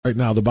right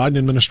now. The Biden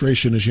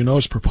administration, as you know,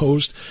 has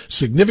proposed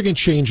significant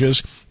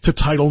changes to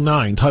Title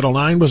IX. Title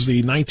IX was the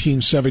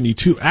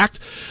 1972 act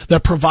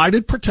that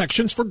provided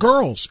protections for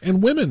girls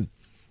and women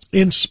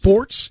in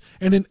sports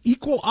and in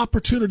equal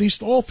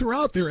opportunities all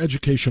throughout their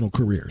educational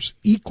careers.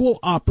 Equal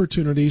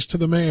opportunities to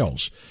the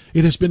males.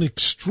 It has been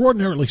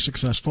extraordinarily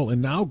successful,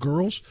 and now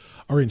girls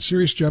are in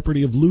serious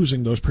jeopardy of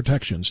losing those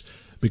protections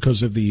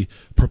because of the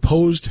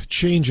proposed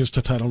changes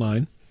to Title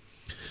IX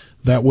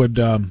that would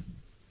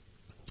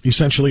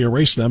essentially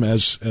erase them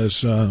as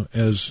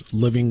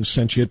living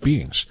sentient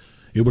beings.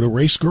 It would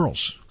erase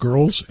girls.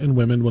 Girls and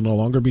women will no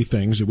longer be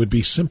things. It would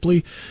be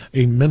simply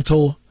a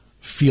mental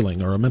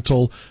feeling or a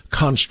mental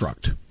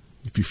construct.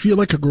 If you feel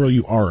like a girl,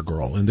 you are a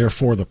girl, and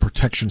therefore the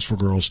protections for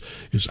girls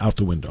is out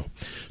the window.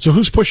 So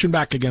who's pushing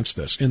back against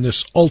this in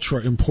this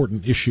ultra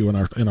important issue in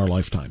our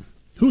lifetime?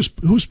 Who's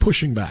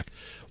pushing back?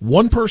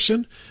 One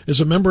person is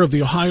a member of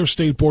the Ohio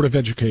State Board of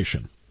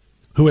Education,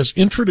 who has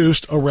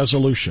introduced a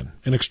resolution,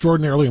 an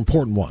extraordinarily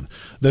important one,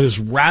 that is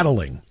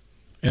rattling,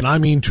 and I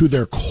mean to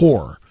their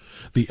core,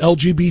 the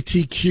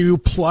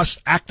LGBTQ plus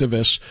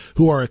activists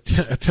who are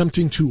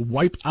attempting to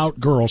wipe out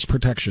girls'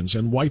 protections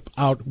and wipe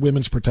out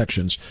women's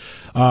protections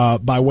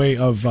by way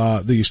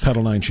of these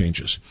Title IX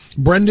changes.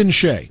 Brendan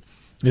SHEA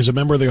is a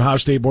member of the Ohio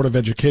State Board of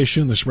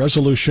Education. This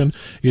resolution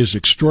is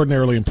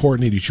extraordinarily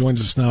important, and he joins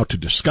us now to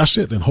discuss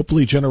it and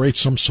hopefully generate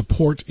some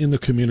support in the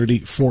community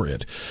for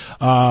it.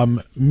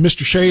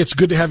 Mr. SHEA, it's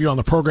good to have you on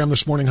the program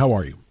this morning. How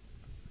are you?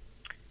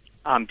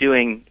 I'm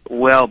doing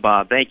well,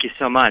 Bob. Thank you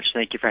so much.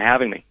 Thank you for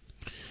having me.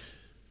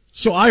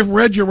 So I've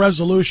read your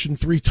resolution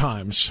 3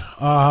 times,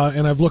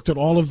 and I've looked at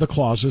all of the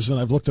clauses, and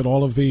I've looked at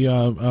all of the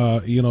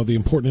the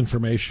important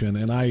information,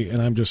 and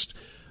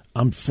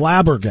I'm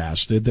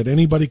flabbergasted that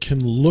anybody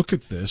can look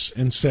at this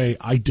and say,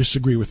 I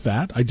disagree with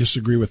that, I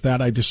disagree with that,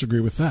 I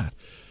disagree with that.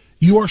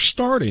 You are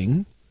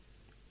starting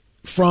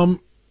from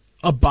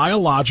a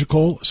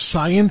biological,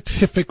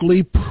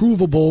 scientifically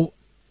provable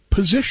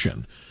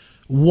position,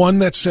 one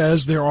that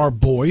says there are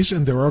boys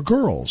and there are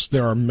girls,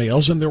 there are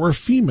males and there are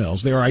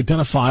females. They are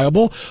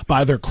identifiable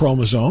by their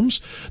chromosomes.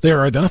 They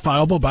are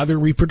identifiable by their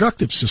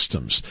reproductive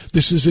systems.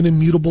 This is an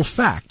immutable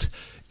fact.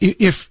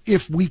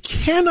 If we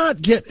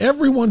cannot get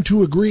everyone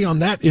to agree on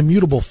that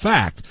immutable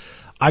fact,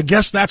 I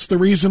guess that's the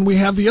reason we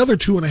have the other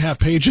 2.5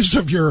 pages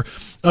of your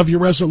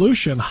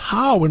resolution.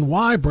 How and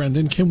why,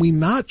 Brendan, can we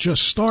not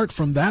just start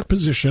from that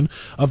position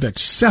of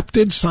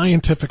accepted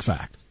scientific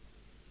fact?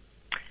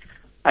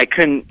 I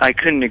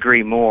couldn't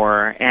agree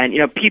more. And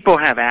people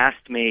have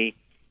asked me,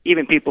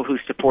 even people who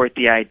support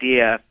the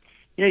idea,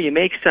 you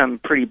make some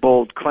pretty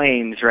bold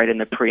claims right in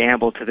the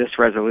preamble to this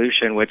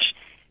resolution, which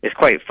is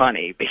quite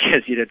funny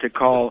because to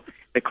call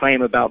the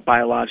claim about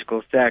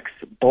biological sex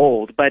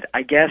bold, but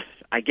I guess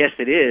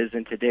it is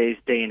in today's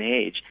day and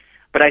age.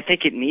 But I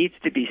think it needs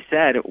to be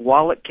said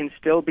while it can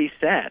still be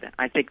said.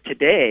 I think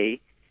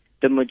today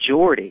the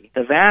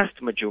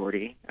vast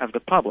majority of the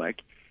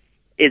public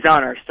is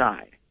on our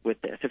side with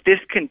this. If this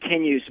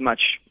continues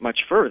much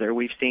further,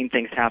 we've seen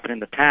things happen in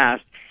the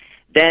past,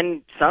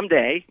 then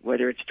someday,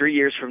 whether it's 3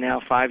 years from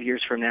now, 5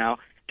 years from now,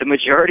 the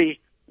majority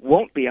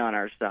won't be on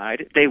our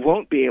side. They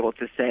won't be able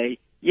to say,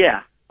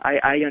 yeah,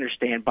 I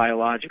understand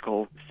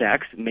biological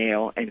sex,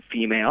 male and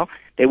female.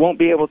 They won't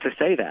be able to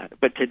say that.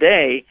 But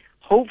today,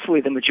 hopefully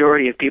the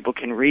majority of people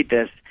can read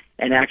this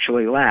and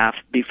actually laugh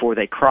before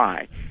they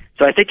cry.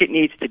 So I think it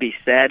needs to be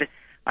said.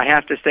 I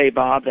have to say,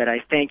 Bob, that I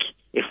think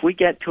if we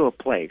get to a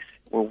place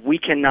where we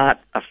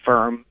cannot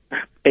affirm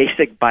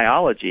basic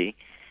biology,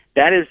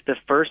 that is the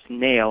first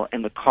nail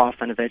in the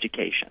coffin of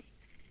education.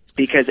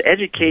 Because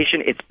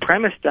education, it's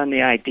premised on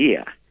the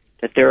idea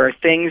that there are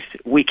things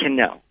we can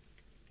know.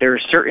 There are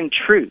certain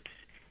truths.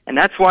 And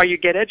that's why you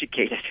get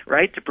educated,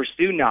 right? To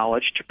pursue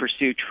knowledge, to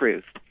pursue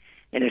truth.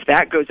 And if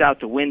that goes out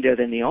the window,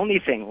 then the only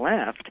thing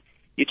left,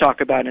 you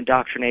talk about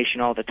indoctrination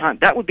all the time,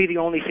 that would be the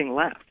only thing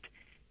left.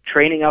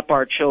 Training up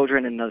our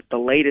children in the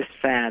latest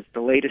fads,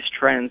 the latest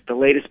trends, the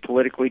latest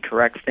politically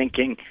correct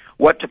thinking,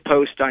 what to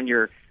post on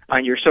your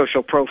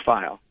social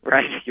profile,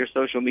 right? Your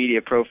social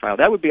media profile.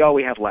 That would be all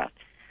we have left.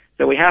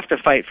 So we have to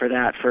fight for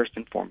that first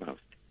and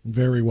foremost.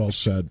 Very well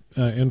said.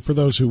 And for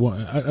those who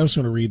want, I was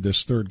going to read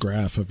this third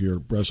graph of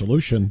your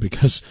resolution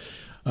because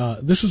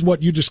this is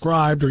what you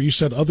described, or you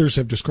said others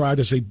have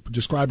described as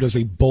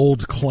a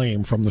bold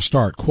claim from the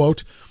start.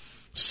 Quote,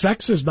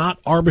 sex is not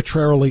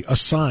arbitrarily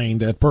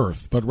assigned at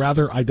birth, but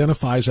rather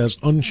identifies as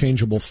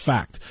unchangeable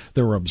fact.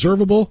 There are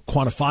observable,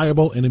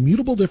 quantifiable, and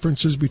immutable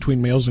differences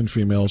between males and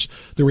females.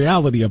 The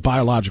reality of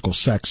biological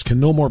sex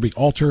can no more be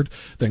altered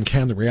than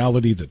can the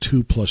reality that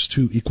 2 +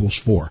 2 =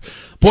 4.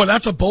 Boy,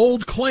 that's a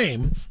bold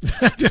claim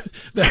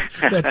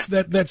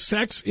that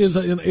sex is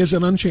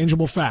an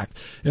unchangeable fact.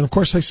 And of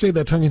course, I say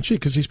that tongue in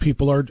cheek because these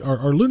people are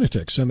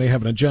lunatics and they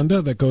have an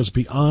agenda that goes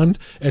beyond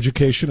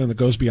education and that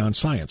goes beyond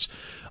science.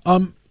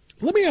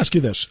 Let me ask you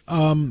this.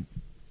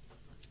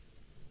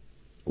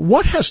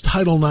 What has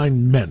Title IX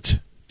meant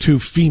to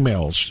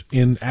females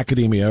in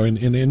academia and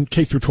in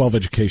K through 12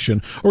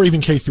 education, or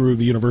even K through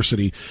the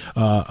university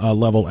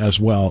level as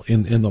well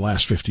in the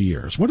last 50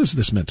 years? What has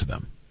this meant to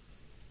them?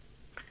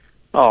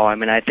 Oh, I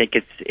mean, I think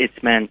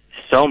it's meant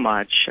so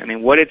much. I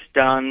mean, what it's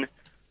done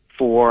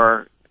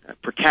for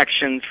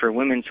protections for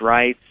women's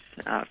rights,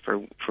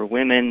 for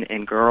women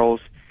and girls,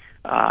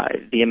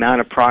 the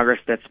amount of progress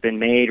that's been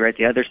made, right?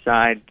 The other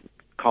side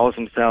calls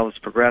themselves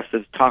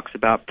progressives, talks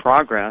about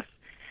progress,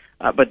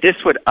 but this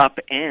would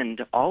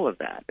upend all of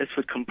that. This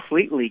would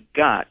completely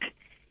gut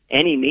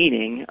any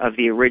meaning of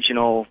the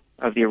original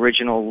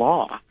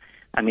law.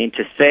 I mean,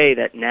 to say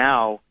that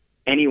now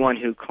anyone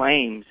who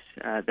claims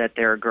that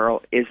they're a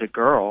girl is a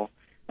girl,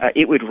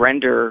 it would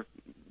render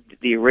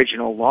the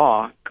original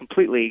law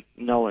completely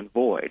null and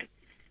void.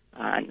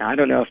 And I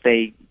don't know if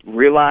they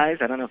realize,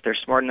 I don't know if they're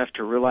smart enough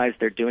to realize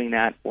they're doing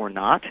that or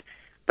not,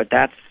 but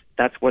that's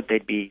what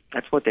they'd be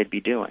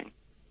doing.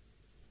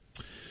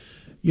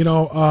 You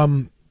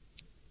know,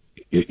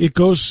 it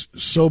goes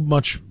so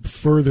much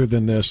further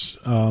than this,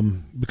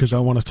 because I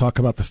want to talk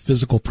about the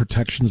physical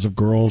protections of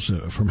girls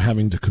from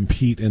having to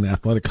compete in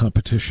athletic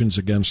competitions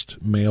against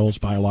males,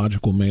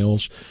 biological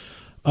males.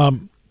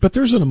 But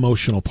there's an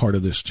emotional part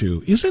of this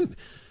too. Isn't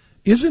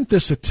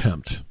this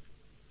attempt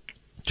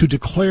to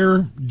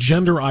declare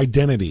gender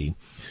identity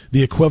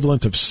the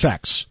equivalent of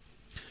sex,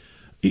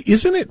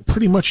 isn't it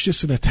pretty much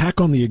just an attack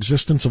on the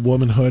existence of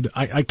womanhood?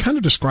 I kind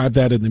of described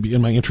that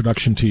in my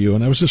introduction to you,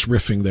 and I was just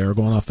riffing there,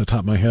 going off the top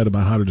of my head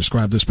about how to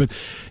describe this. But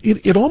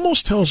it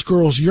almost tells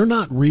girls you're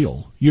not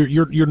real.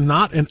 You're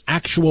not an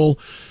actual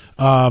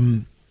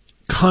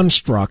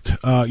construct,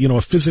 a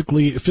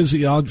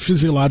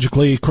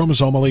physiologically,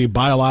 chromosomally,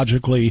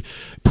 biologically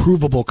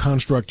provable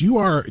construct. You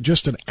are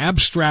just an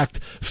abstract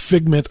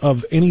figment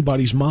of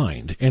anybody's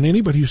mind. And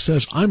anybody who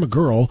says, I'm a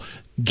girl,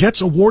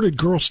 gets awarded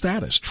girl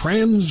status.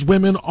 Trans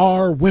women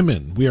are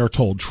women, we are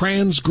told.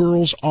 Trans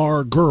girls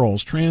are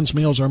girls. Trans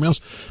males are males.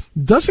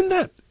 Doesn't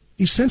that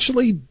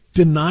essentially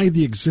deny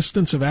the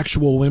existence of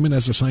actual women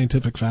as a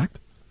scientific fact?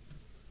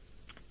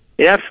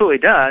 It absolutely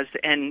does,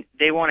 and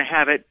they want to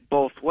have it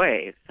both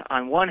ways.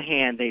 On one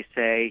hand, they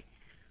say,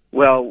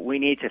 well, we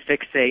need to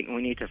fixate and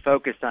we need to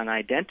focus on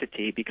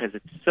identity because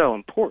it's so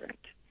important.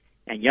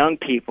 And young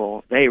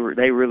people, they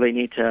really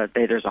need to,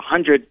 there's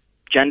 100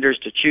 genders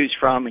to choose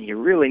from, and you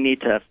really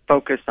need to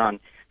focus on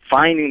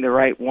finding the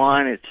right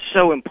one. It's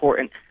so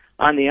important.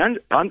 On the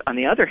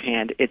other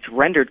hand, it's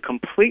rendered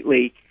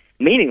completely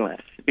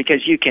meaningless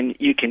because you can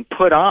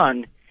put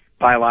on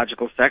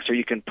biological sex or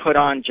you can put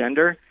on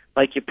gender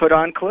like you put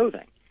on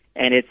clothing,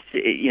 and it's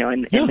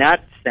in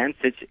that sense,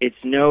 it's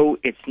no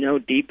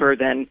deeper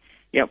than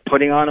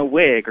putting on a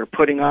wig or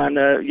putting on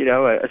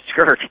a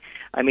skirt.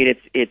 I mean,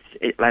 it's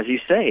as you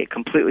say, it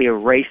completely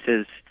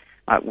erases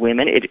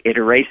women. It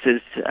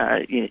erases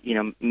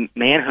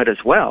manhood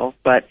as well.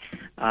 But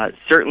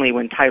certainly,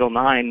 when Title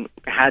IX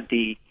had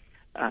the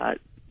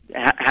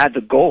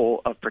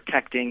goal of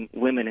protecting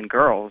women and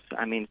girls,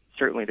 I mean,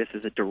 certainly this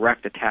is a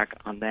direct attack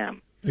on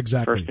them.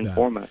 Exactly. First and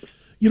foremost.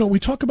 We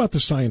talk about the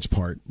science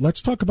part. Let's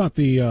talk about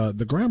the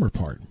grammar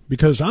part,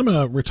 because I'm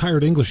a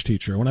retired English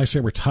teacher. When I say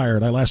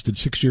retired, I lasted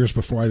 6 years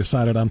before I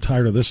decided I'm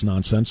tired of this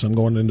nonsense. I'm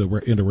going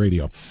into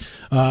radio.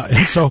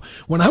 And so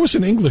when I was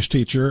an English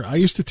teacher, I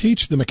used to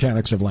teach the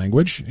mechanics of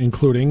language,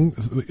 including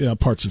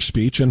parts of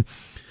speech. And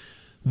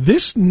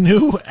this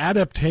new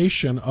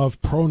adaptation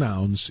of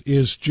pronouns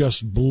is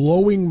just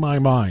blowing my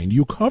mind.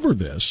 You cover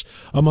this,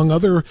 among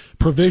other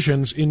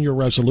provisions in your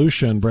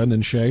resolution,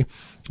 Brendan SHEA,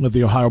 of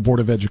the Ohio Board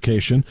of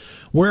Education,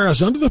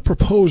 whereas under the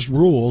proposed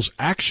rules,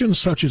 actions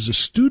such as a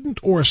student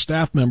or a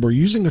staff member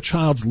using a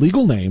child's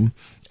legal name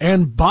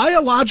and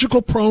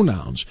biological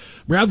pronouns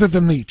rather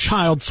than the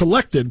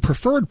child-selected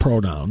preferred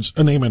pronouns,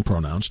 name and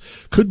pronouns,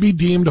 could be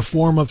deemed a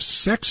form of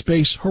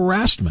sex-based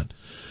harassment,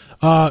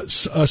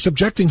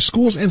 subjecting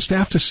schools and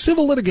staff to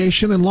civil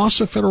litigation and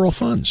loss of federal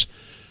funds.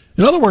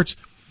 In other words,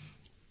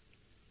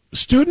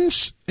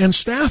 students and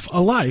staff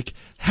alike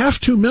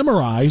have to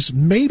memorize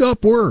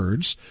made-up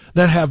words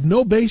that have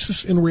no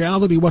basis in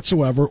reality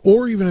whatsoever,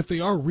 or even if they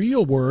are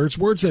real words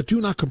that do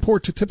not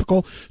comport to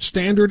typical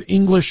standard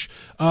English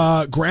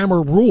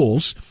grammar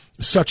rules,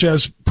 such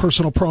as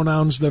personal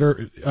pronouns that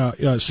are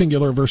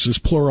singular versus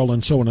plural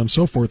and so on and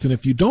so forth. And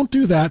if you don't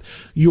do that,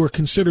 you are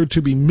considered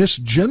to be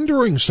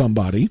misgendering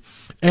somebody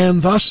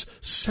and thus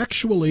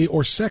sexually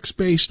or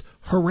sex-based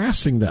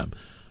harassing them.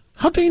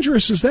 How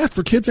dangerous is that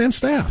for kids and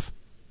staff?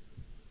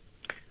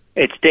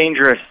 It's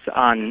dangerous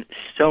on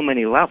so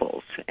many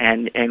levels,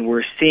 and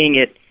we're seeing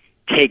it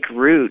take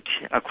root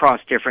across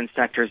different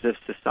sectors of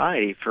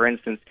society. For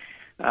instance,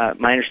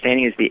 my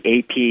understanding is the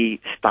AP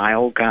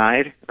style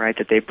guide, right,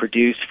 that they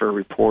produce for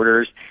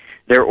reporters.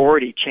 They're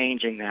already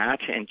changing that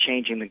and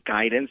changing the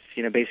guidance,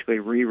 basically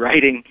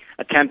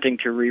attempting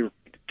to rewrite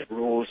the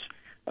rules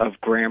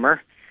of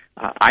grammar.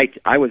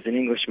 I was an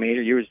English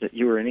major. You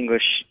were an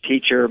English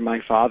teacher. My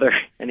father,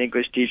 an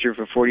English teacher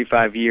for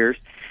 45 years.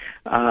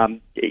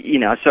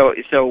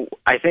 So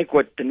I think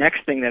what the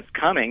next thing that's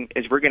coming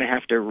is we're going to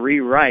have to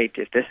rewrite,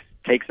 if this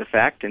takes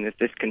effect and if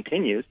this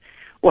continues,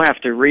 We'll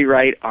have to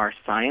rewrite our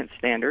science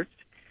standards.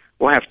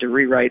 We'll have to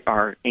rewrite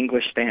our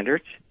English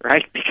standards,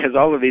 right? Because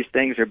all of these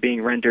things are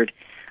being rendered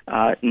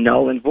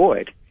null and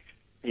void.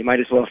 You might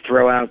as well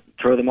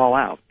throw them all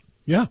out.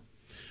 Yeah.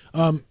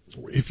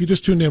 If you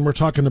just tuned in, we're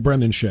talking to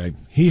Brendan SHEA.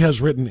 He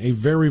has written a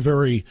very,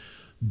 very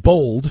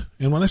bold,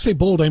 and when I say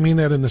bold, I mean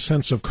that in the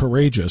sense of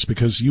courageous,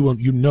 because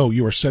you know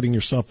you are setting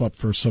yourself up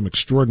for some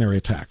extraordinary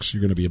attacks.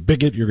 You're going to be a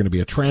bigot, you're going to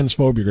be a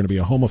transphobe, you're going to be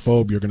a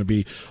homophobe, you're going to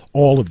be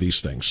all of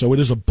these things. So it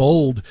is a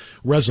bold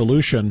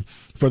resolution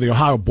for the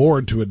Ohio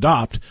board to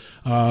adopt,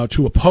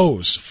 to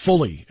oppose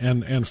fully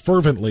and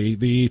fervently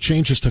the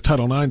changes to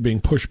Title IX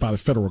being pushed by the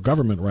federal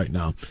government right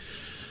now.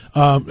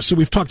 So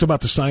we've talked about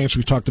the science,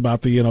 we've talked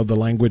about the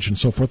language and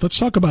so forth. Let's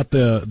talk about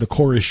the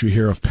core issue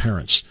here of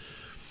parents.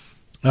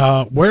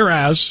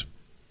 Whereas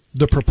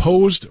the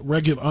proposed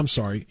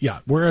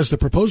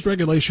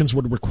regulations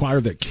would require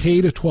that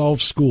K-12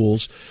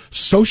 schools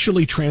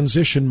socially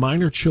transition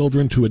minor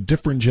children to a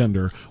different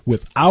gender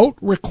without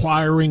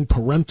requiring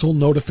parental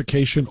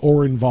notification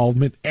or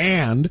involvement,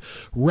 and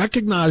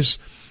recognize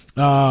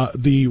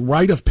the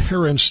right of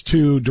parents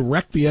to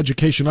direct the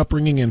education,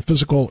 upbringing, and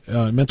physical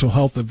mental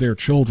health of their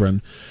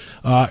children.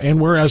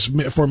 And whereas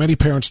for many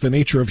parents, the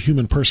nature of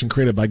human person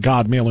created by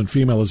God, male and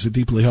female, is a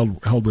deeply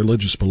held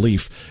religious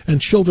belief,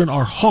 and children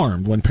are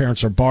harmed when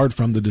parents are barred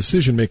from the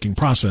decision-making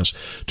process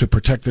to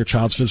protect their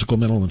child's physical,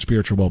 mental, and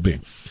spiritual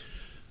well-being.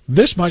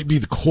 This might be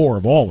the core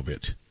of all of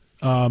it.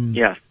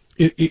 Yes.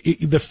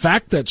 The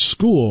fact that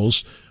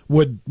schools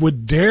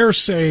would dare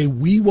say,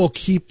 we will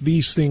keep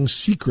these things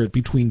secret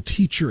between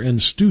teacher and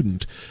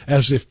student,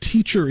 as if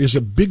teacher is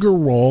a bigger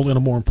role and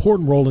a more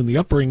important role in the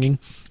upbringing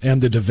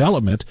and the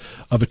development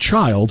of a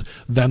child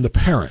than the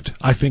parent.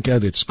 I think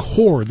at its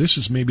core, this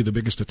is maybe the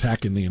biggest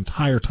attack in the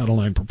entire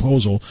Title IX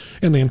proposal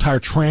and the entire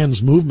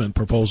trans movement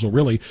proposal,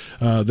 really,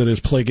 that is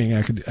plaguing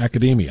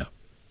academia.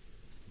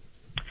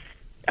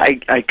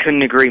 I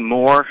couldn't agree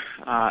more.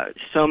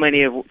 So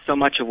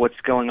much of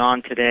what's going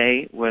on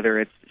today, whether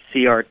it's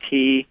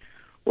CRT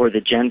or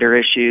the gender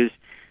issues,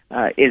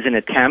 is an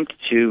attempt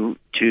to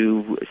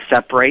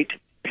separate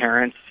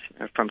parents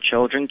from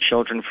children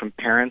from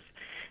parents.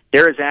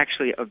 There is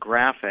actually a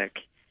graphic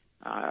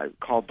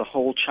called the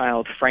Whole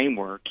Child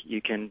Framework.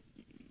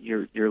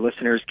 Your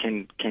listeners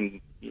can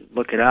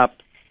look it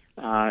up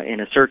in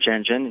a search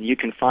engine. You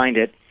can find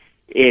it.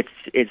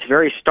 It's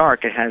very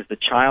stark. It has the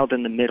child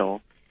in the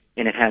middle,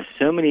 and it has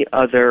so many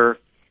other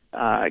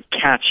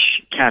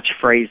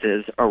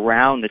catchphrases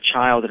around the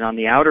child, and on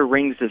the outer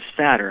rings of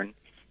Saturn,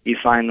 you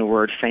find the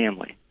word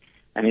family.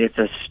 I mean, it's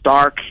a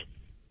stark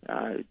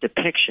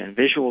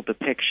visual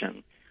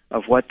depiction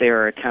of what they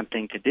are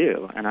attempting to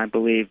do, and I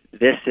believe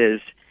this is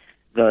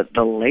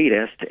the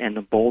latest and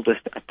the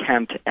boldest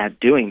attempt at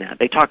doing that.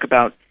 They talk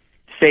about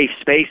safe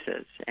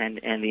spaces,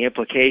 and the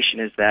implication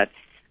is that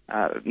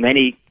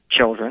many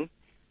children,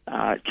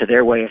 to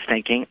their way of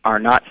thinking, are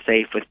not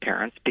safe with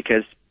parents,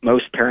 because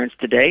most parents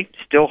today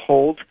still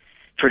hold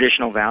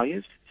traditional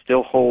values,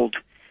 still hold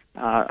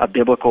a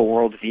biblical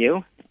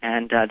worldview,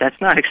 and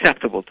that's not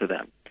acceptable to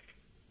them.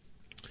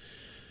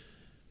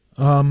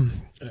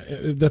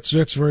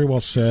 That's very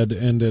well said,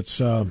 and it's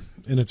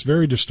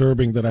very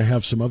disturbing that I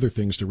have some other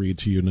things to read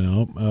to you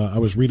now. I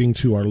was reading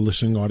to our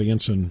listening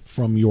audience and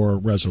from your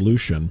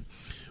resolution,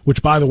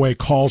 which, by the way,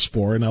 calls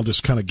for, and I'll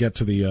just kind of get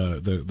to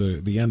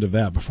the end of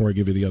that before I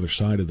give you the other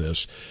side of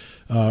this.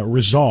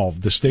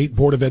 Resolved, the State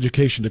Board of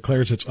Education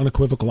declares its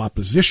unequivocal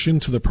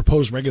opposition to the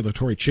proposed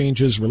regulatory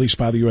changes released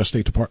by the U.S.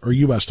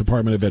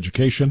 Department of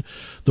Education.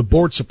 The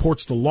board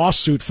supports the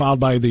lawsuit filed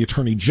by the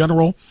Attorney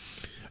General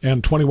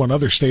and 21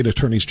 other state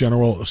attorneys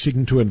general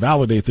seeking to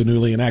invalidate the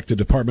newly enacted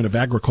Department of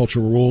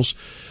Agriculture rules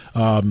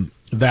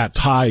that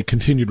tie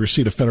continued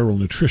receipt of federal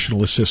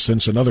nutritional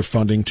assistance and other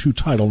funding to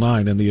Title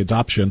IX and the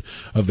adoption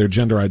of their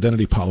gender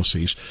identity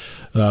policies.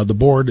 The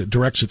board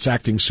directs its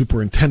acting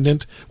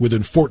superintendent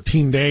within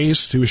 14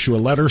 days to issue a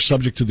letter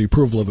subject to the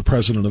approval of the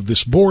president of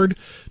this board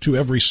to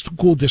every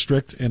school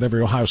district and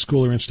every Ohio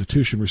school or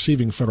institution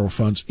receiving federal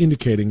funds,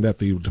 indicating that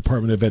the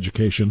Department of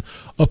Education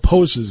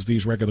opposes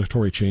these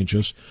regulatory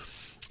changes.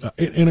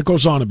 And it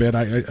goes on a bit.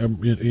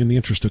 In the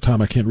interest of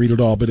time, I can't read it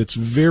all, but it's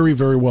very,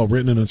 very well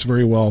written and it's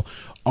very well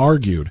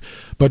argued.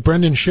 But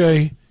Brendan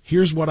SHEA,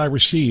 here's what I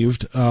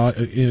received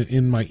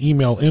in my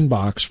email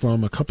inbox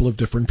from a couple of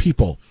different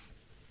people.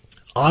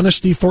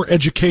 Honesty for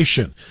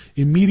education.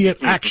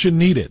 Immediate action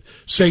needed.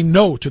 Say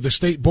no to the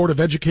State Board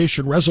of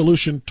Education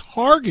resolution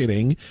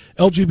targeting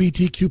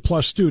LGBTQ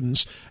plus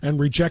students and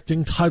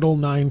rejecting Title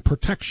IX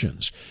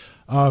protections.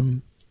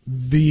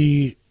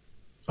 The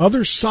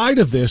other side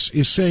of this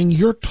is saying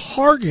you're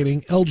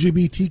targeting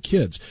LGBT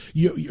kids,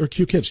 or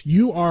Q kids.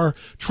 You are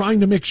trying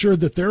to make sure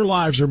that their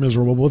lives are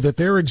miserable, that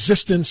their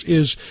existence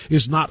is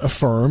not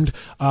affirmed.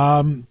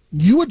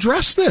 You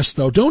address this,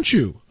 though, don't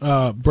you,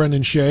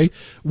 Brendan SHEA,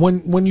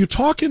 when you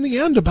talk in the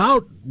end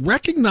about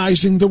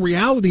recognizing the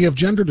reality of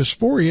gender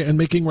dysphoria and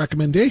making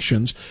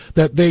recommendations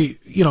that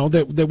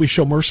that we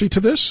show mercy to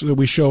this, that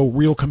we show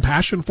real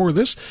compassion for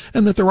this,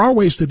 and that there are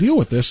ways to deal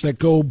with this that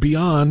go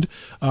beyond,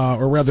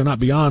 or rather not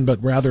beyond,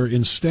 but rather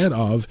instead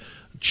of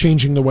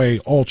changing the way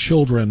all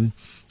children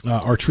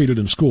are treated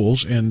in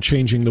schools and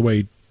changing the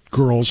way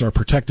girls are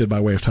protected by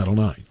way of Title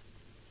IX.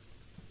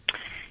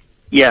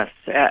 Yes,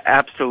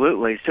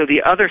 absolutely. So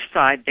the other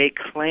side, they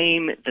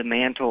claim the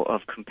mantle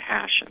of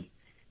compassion.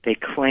 They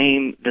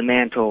claim the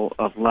mantle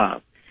of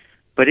love.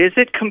 But is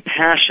it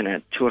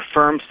compassionate to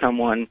affirm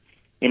someone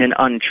in an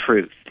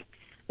untruth?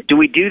 Do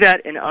we do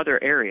that in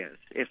other areas?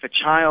 If a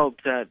child,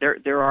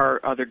 there are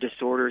other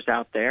disorders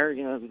out there,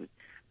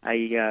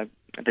 the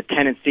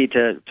tendency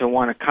to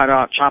want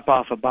to chop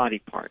off a body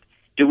part.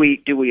 Do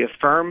we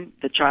affirm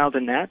the child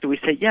in that? Do we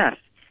say, yes,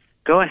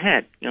 go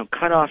ahead,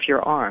 cut off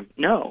your arm?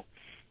 No.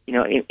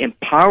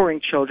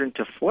 Empowering children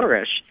to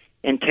flourish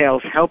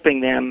entails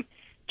helping them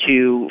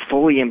to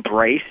fully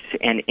embrace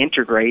and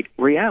integrate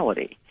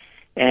reality.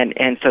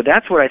 And so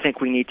that's what I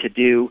think we need to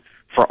do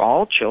for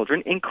all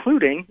children,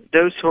 including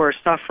those who are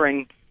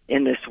suffering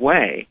in this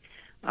way.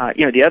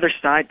 The other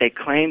side, they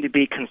claim to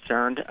be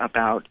concerned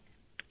about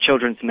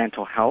children's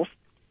mental health.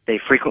 They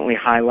frequently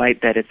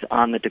highlight that it's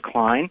on the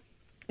decline,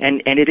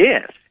 and it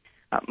is.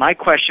 My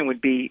question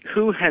would be,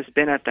 who has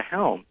been at the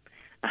helm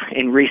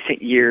in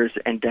recent years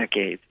and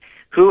decades?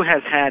 Who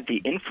has had the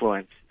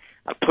influence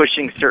of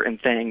pushing certain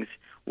things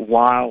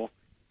while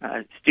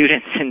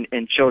students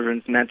and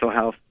children's mental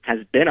health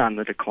has been on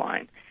the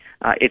decline?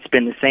 It's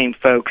been the same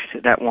folks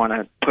that want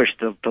to push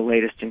the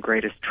latest and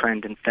greatest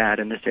trend and fad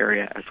in this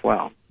area as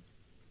well.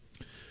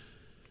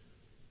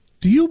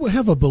 Do you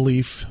have a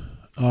belief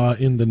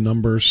in the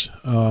numbers?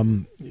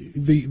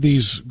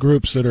 These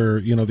groups that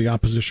are, the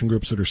opposition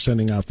groups that are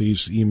sending out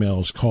these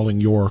emails calling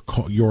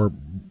your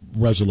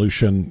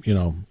resolution,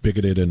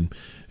 bigoted and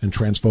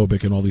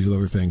transphobic and all these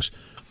other things.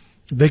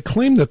 They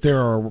claim that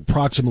there are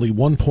approximately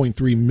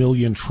 1.3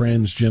 million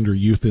transgender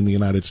youth in the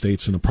United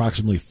States and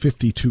approximately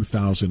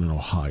 52,000 in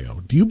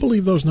Ohio. Do you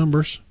believe those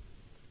numbers?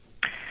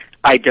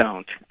 I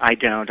don't. I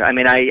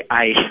mean,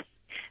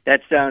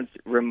 that sounds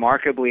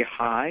remarkably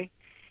high.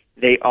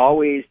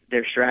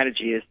 Their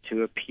strategy is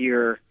to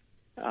appear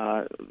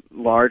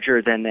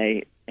larger than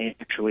they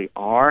actually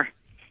are.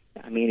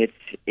 I mean,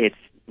 it's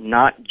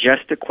not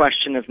just a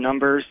question of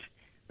numbers.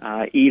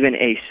 Even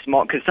a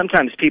small, because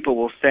sometimes people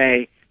will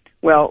say,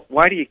 well,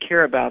 why do you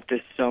care about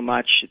this so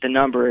much? The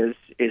number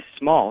is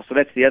small. So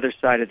that's the other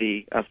side of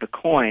the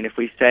coin. If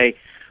we say,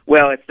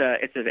 well, it's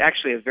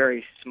actually a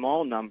very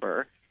small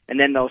number, and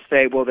then they'll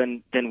say, well,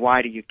 then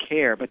why do you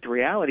care? But the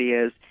reality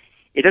is,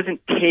 it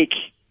doesn't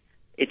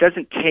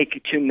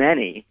take too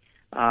many.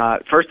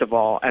 First of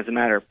all, as a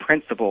matter of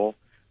principle,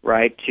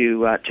 right,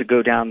 to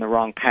go down the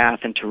wrong path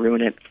and to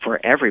ruin it for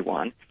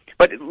everyone.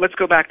 But let's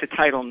go back to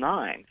Title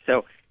IX.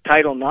 So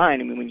Title IX, I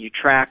mean, when you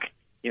track,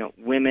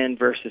 women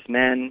versus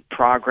men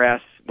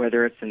progress,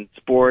 whether it's in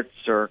sports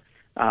or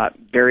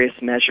various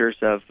measures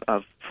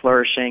of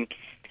flourishing,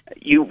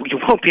 you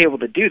won't be able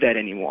to do that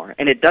anymore.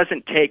 And it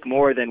doesn't take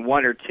more than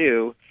one or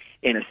two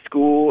in a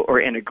school or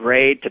in a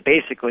grade to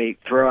basically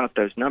throw out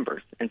those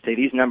numbers and say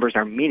these numbers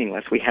are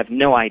meaningless. We have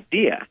no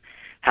idea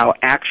how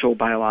actual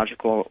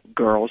biological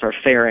girls are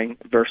faring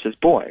versus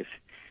boys,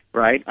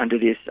 right, under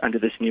this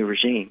new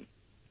regime.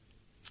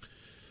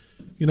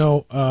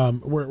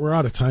 We're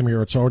out of time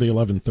here. It's already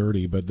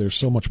 11:30, but there's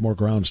so much more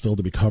ground still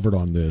to be covered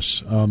on this.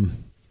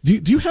 Do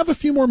you have a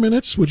few more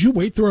minutes? Would you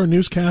wait through our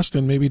newscast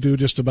and maybe do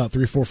just about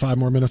 3, 4, 5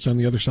 more minutes on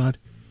the other side?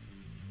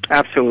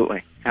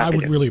 Absolutely. I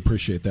would really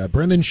appreciate that.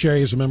 Brendan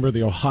SHEA is a member of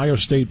the Ohio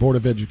State Board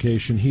of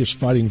Education. He is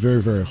fighting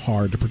very, very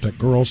hard to protect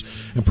girls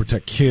and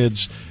protect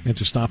kids and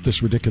to stop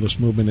this ridiculous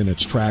movement in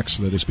its tracks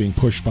that is being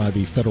pushed by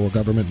the federal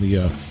government,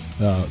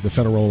 the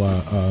federal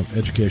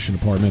education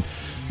department.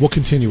 We'll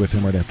continue with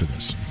him right after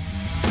this.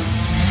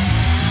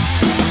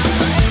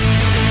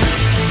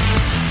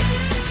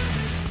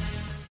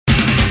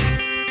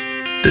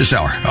 This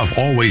hour of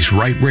Always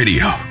Right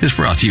Radio is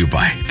brought to you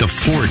by The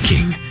Floor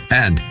King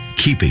and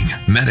Keeping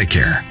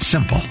Medicare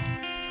Simple.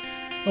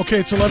 Okay,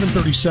 it's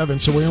 11:37,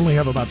 so we only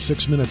have about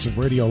 6 minutes of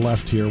radio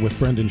left here with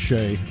Brendan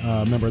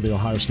SHEA, member of the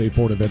Ohio State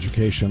Board of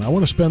Education. I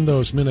want to spend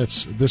those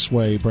minutes this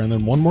way,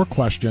 Brendan. One more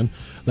question.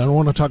 Then I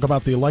want to talk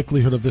about the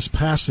likelihood of this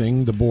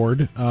passing the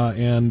board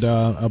and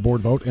a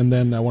board vote, and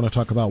then I want to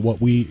talk about what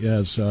we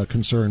as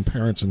concerned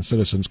parents and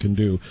citizens can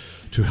do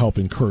to help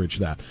encourage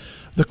that.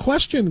 The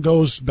question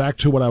goes back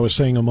to what I was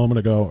saying a moment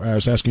ago. I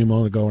was asking a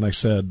moment ago, and I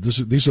said,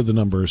 these are the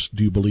numbers.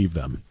 Do you believe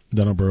them?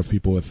 The number of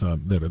people with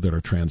that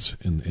are trans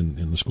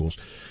in the schools.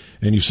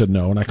 And you said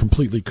no, and I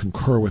completely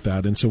concur with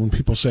that. And so when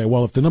people say,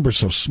 well, if the number's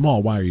so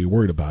small, why are you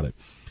worried about it?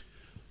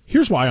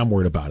 Here's why I'm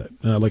worried about it,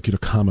 and I'd like you to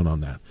comment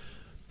on that.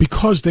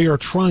 because they are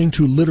trying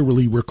to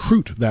literally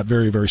recruit that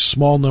very, very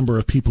small number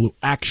of people who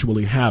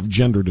actually have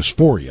gender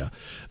dysphoria.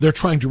 They're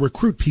trying to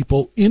recruit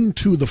people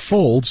into the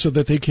fold so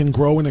that they can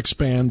grow and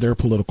expand their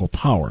political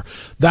power.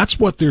 That's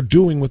what they're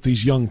doing with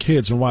these young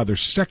kids, and why they're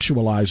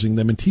sexualizing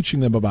them and teaching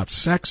them about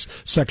sex,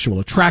 sexual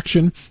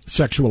attraction,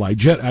 sexual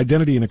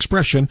identity and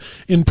expression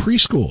in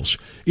preschools,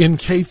 in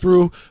K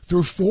through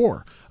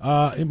 4.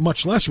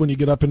 Much less when you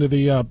get up into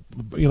the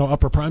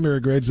upper primary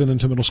grades and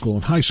into middle school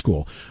and high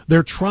school.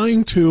 They're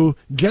trying to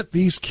get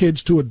these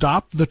kids to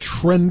adopt the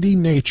trendy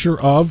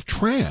nature of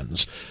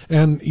trans.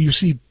 And you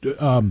see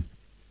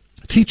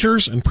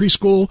teachers and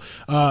preschool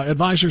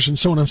advisors and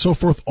so on and so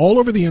forth all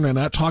over the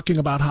internet talking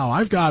about how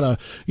I've got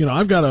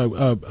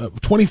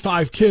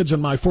 25 kids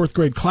in my fourth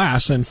grade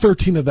class and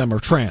 13 of them are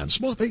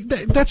trans. Well,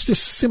 that's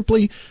just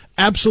simply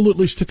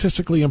absolutely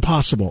statistically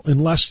impossible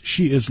unless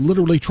she is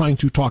literally trying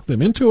to talk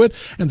them into it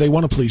and they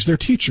want to please their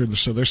teacher.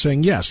 So they're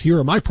saying, yes, here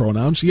are my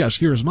pronouns. Yes,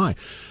 here's mine.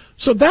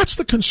 So that's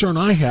the concern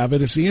I have.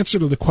 It is the answer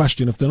to the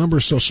question, if the number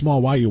is so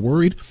small, why are you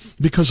worried?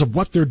 Because of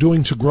what they're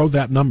doing to grow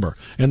that number.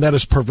 And that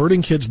is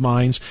perverting kids'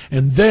 minds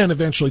and then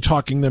eventually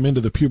talking them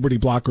into the puberty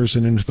blockers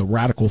and into the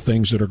radical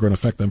things that are going to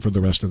affect them for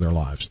the rest of their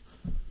lives.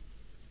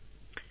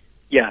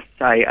 Yes,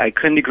 I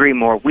couldn't agree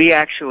more. We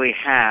actually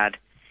had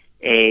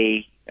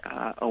a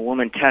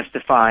woman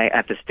testify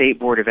at the State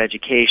Board of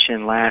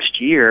Education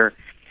last year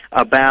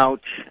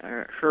about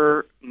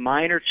her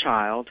minor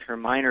child, her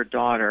minor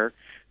daughter,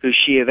 who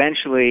she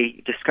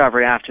eventually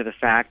discovered after the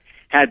fact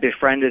had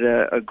befriended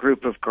a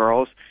group of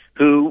girls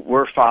who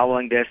were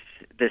following this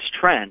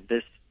trend,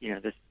 this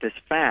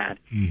fad.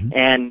 Mm-hmm.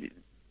 And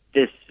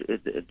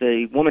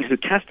the woman who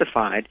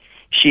testified,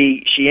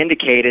 she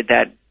indicated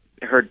that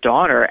her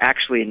daughter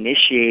actually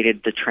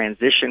initiated the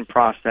transition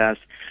process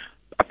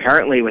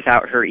apparently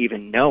without her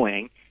even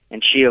knowing,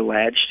 and she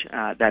alleged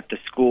that the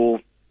school,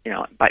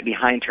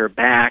 behind her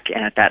back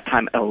and at that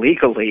time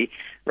illegally,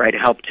 right,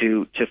 helped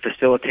to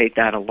facilitate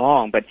that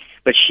along. But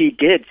she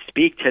did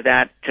speak to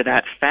that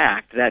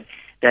fact that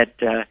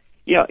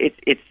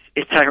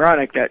it's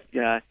ironic that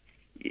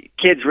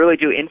kids really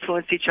do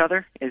influence each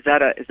other. Is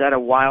that a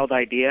wild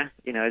idea?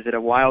 Is it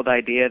a wild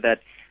idea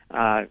that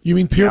you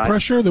mean peer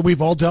pressure that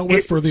we've all dealt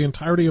with for the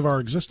entirety of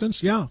our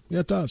existence? Yeah,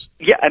 it does.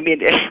 Yeah, I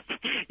mean,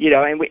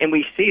 and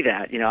we see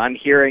that. I'm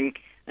hearing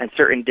in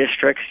certain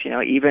districts,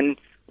 even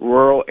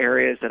rural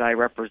areas that I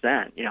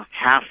represent,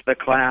 half the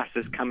class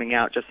is coming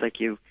out, just like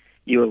you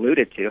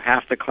alluded to.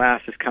 Half the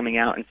class is coming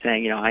out and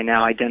saying, I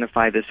now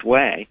identify this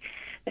way.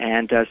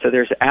 And so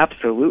there's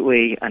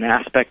absolutely an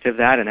aspect of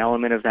that, an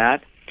element of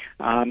that,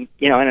 and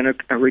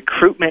a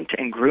recruitment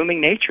and grooming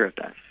nature of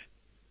this.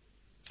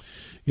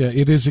 Yeah,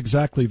 it is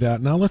exactly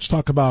that. Now let's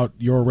talk about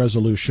your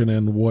resolution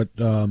and what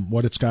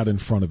it's got in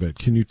front of it.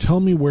 Can you tell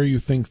me where you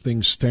think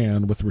things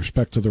stand with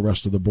respect to the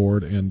rest of the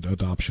board and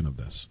adoption of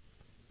this?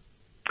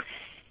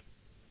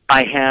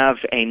 I have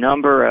a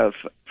number of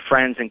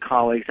friends and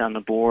colleagues on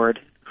the board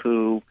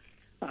who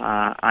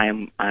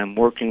I'm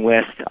working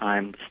with,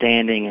 I'm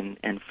standing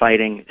and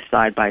fighting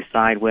side by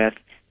side with,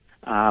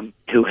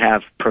 who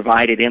have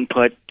provided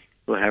input,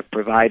 who have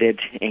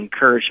provided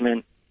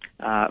encouragement,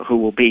 who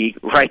will be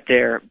right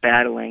there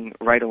battling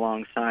right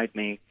alongside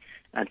me.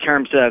 In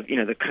terms of,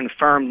 the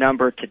confirmed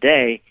number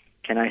today,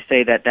 can I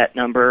say that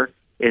number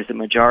is a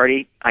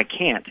majority? I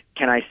can't.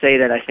 Can I say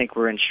that I think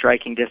we're in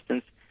striking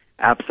distance?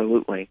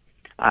 Absolutely.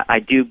 I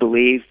do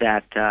believe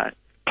that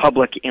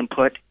public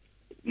input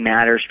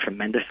matters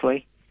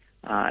tremendously.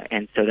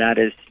 And so that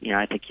is,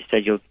 I think you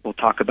said we'll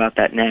talk about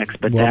that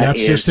next. But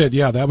that's just it.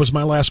 Yeah, that was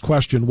my last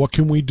question. What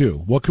can we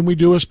do? What can we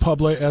do as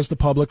the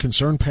public,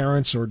 concerned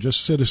parents, or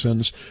just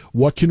citizens?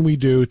 What can we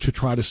do to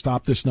try to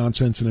stop this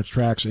nonsense in its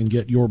tracks and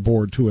get your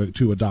board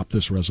to adopt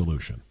this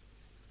resolution?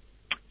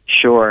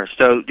 Sure.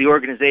 So the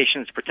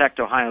organizations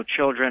Protect Ohio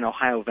Children,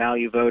 Ohio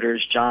Value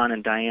Voters, John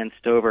and Diane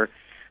Stover,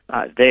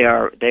 they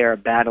are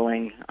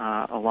battling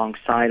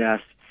alongside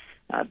us,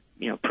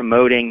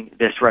 promoting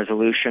this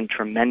resolution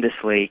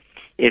tremendously.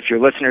 If your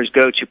listeners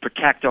go to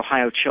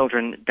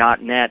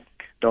protectohiochildren.net,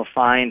 they'll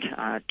find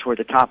toward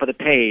the top of the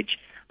page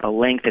a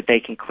link that they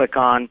can click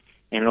on,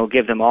 and it'll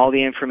give them all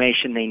the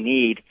information they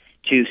need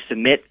to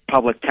submit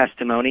public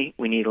testimony.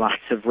 We need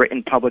lots of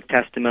written public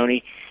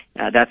testimony.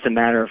 That's a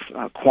matter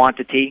of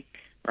quantity,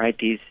 right?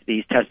 These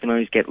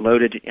testimonies get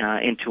loaded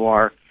into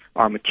our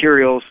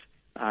materials.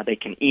 They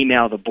can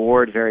email the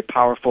board, very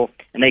powerful,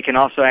 and they can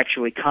also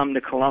actually come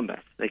to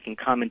Columbus. They can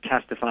come and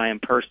testify in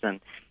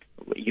person.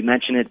 You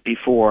mentioned it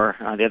before.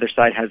 The other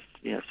side has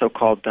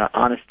so-called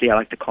honesty. I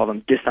like to call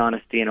them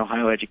dishonesty in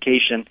Ohio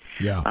education.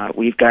 Yeah.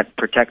 We've got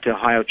Protect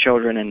Ohio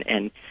Children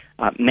and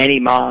many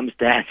moms,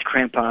 dads,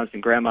 grandpas,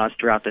 and grandmas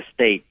throughout the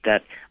state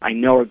that I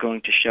know are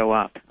going to show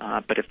up.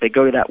 But if they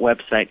go to that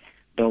website,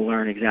 they'll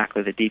learn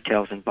exactly the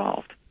details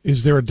involved.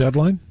 Is there a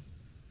deadline?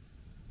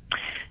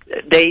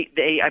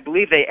 I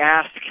believe they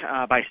ask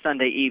by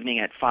Sunday evening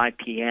at 5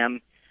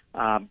 p.m.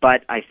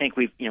 But I think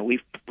we've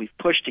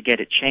pushed to get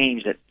it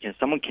changed that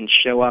someone can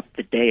show up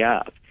the day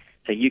of.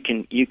 So you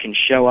can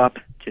show up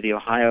to the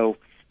Ohio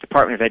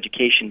Department of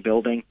Education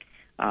building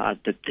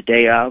the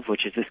day of,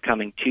 which is this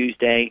coming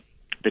Tuesday,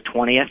 the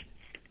 20th.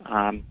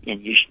 And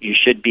you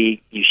should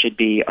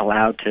be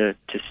allowed to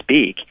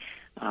speak.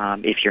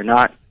 If you're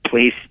not,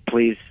 please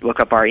look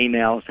up our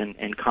emails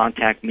and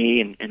contact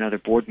me and other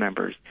board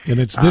members. And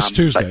it's this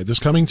Tuesday, this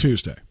coming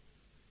Tuesday.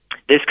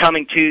 This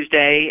coming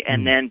Tuesday,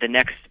 and then the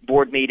next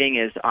board meeting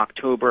is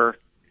October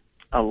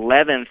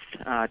 11th,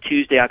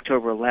 Tuesday,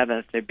 October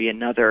 11th. There'd be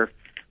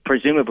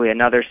presumably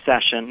another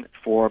session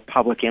for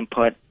public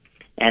input,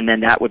 and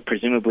then that would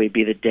presumably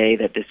be the day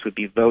that this would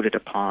be voted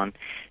upon.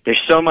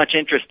 There's so much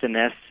interest in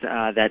this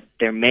that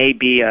there may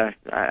be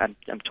I'm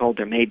told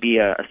there may be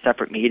a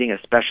separate meeting, a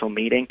special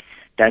meeting.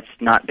 That's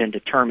not been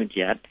determined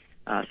yet.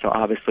 So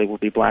obviously we'll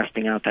be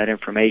blasting out that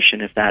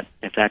information if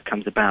that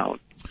comes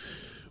about.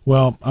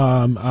 Well,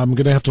 I'm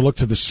going to have to look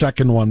to the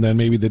second one then,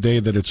 maybe the day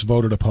that it's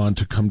voted upon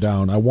to come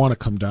down. I want to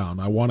come down.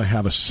 I want to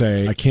have a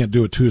say. I can't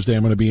do it Tuesday.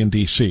 I'm going to be in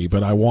D.C.,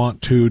 but I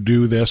want to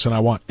do this, and I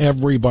want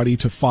everybody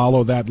to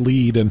follow that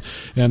lead.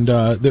 But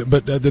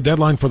the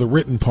deadline for the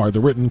written part, the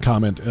written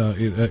comment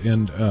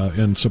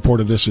in support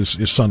of this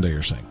is Sunday,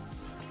 you're saying?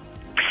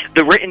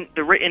 The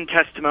written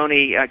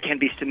testimony can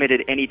be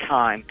submitted any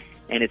time,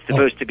 and it's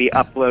supposed to be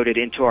uploaded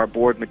into our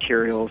board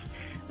materials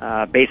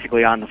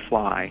basically on the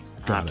fly.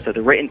 So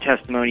the written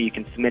testimony you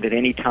can submit at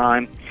any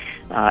time,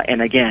 and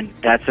again,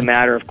 that's a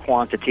matter of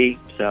quantity.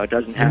 So it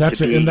doesn't have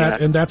to be.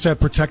 And that's at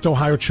Protect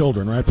Ohio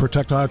Children, right?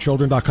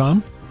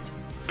 ProtectOhioChildren.com.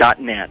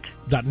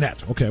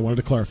 .net. Okay, I wanted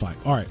to clarify.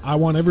 All right, I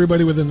want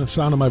everybody within the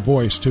sound of my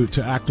voice to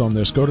act on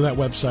this. Go to that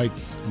website,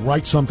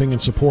 write something in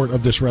support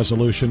of this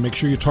resolution. Make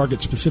sure you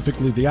target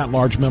specifically the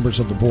at-large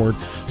members of the board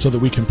so that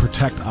we can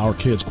protect our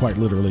kids, quite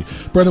literally.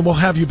 Brendan, we'll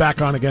have you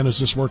back on again as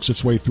this works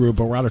its way through,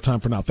 but we're out of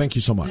time for now. Thank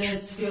you so much.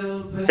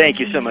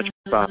 Thank you so much,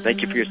 Bob.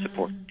 Thank you for your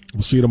support.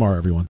 We'll see you tomorrow,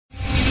 everyone.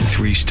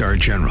 3-star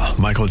General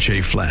Michael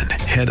J. Flynn,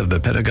 head of the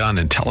Pentagon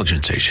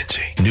Intelligence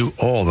Agency, knew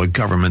all the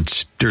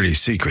government's dirty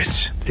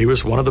secrets. He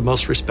was one of the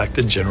most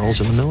respected generals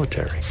in the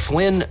military.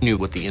 Flynn knew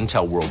what the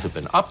intel world had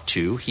been up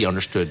to. He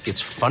understood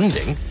its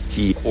funding.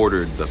 He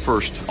ordered the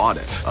first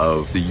audit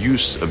of the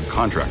use of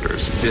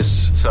contractors.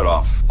 This set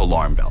off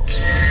alarm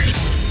bells.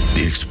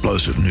 The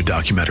explosive new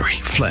documentary,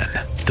 Flynn,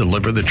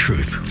 Deliver the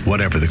Truth,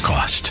 Whatever the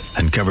Cost,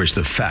 uncovers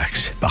the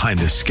facts behind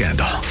this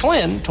scandal.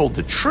 Flynn told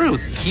the truth.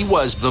 He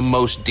was the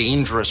most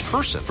dangerous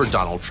person for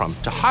Donald Trump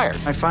to hire.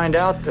 I find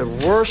out the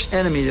worst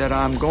enemy that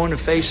I'm going to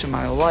face in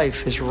my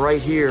life is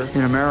right here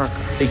in America.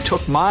 They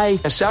took my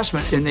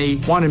assessment and they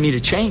wanted me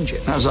to change it.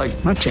 And I was like,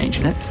 I'm not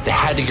changing it. They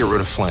had to get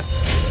rid of Flynn.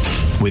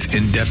 With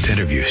in-depth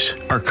interviews,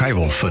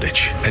 archival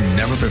footage, and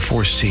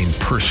never-before-seen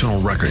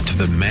personal records of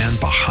the man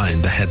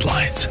behind the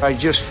headlines. I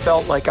just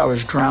felt like I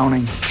was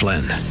drowning.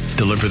 Flynn,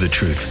 Deliver the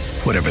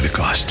Truth, Whatever the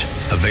Cost.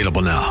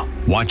 Available now.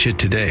 Watch it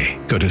today.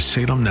 Go to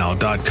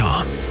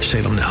salemnow.com.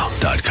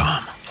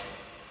 salemnow.com.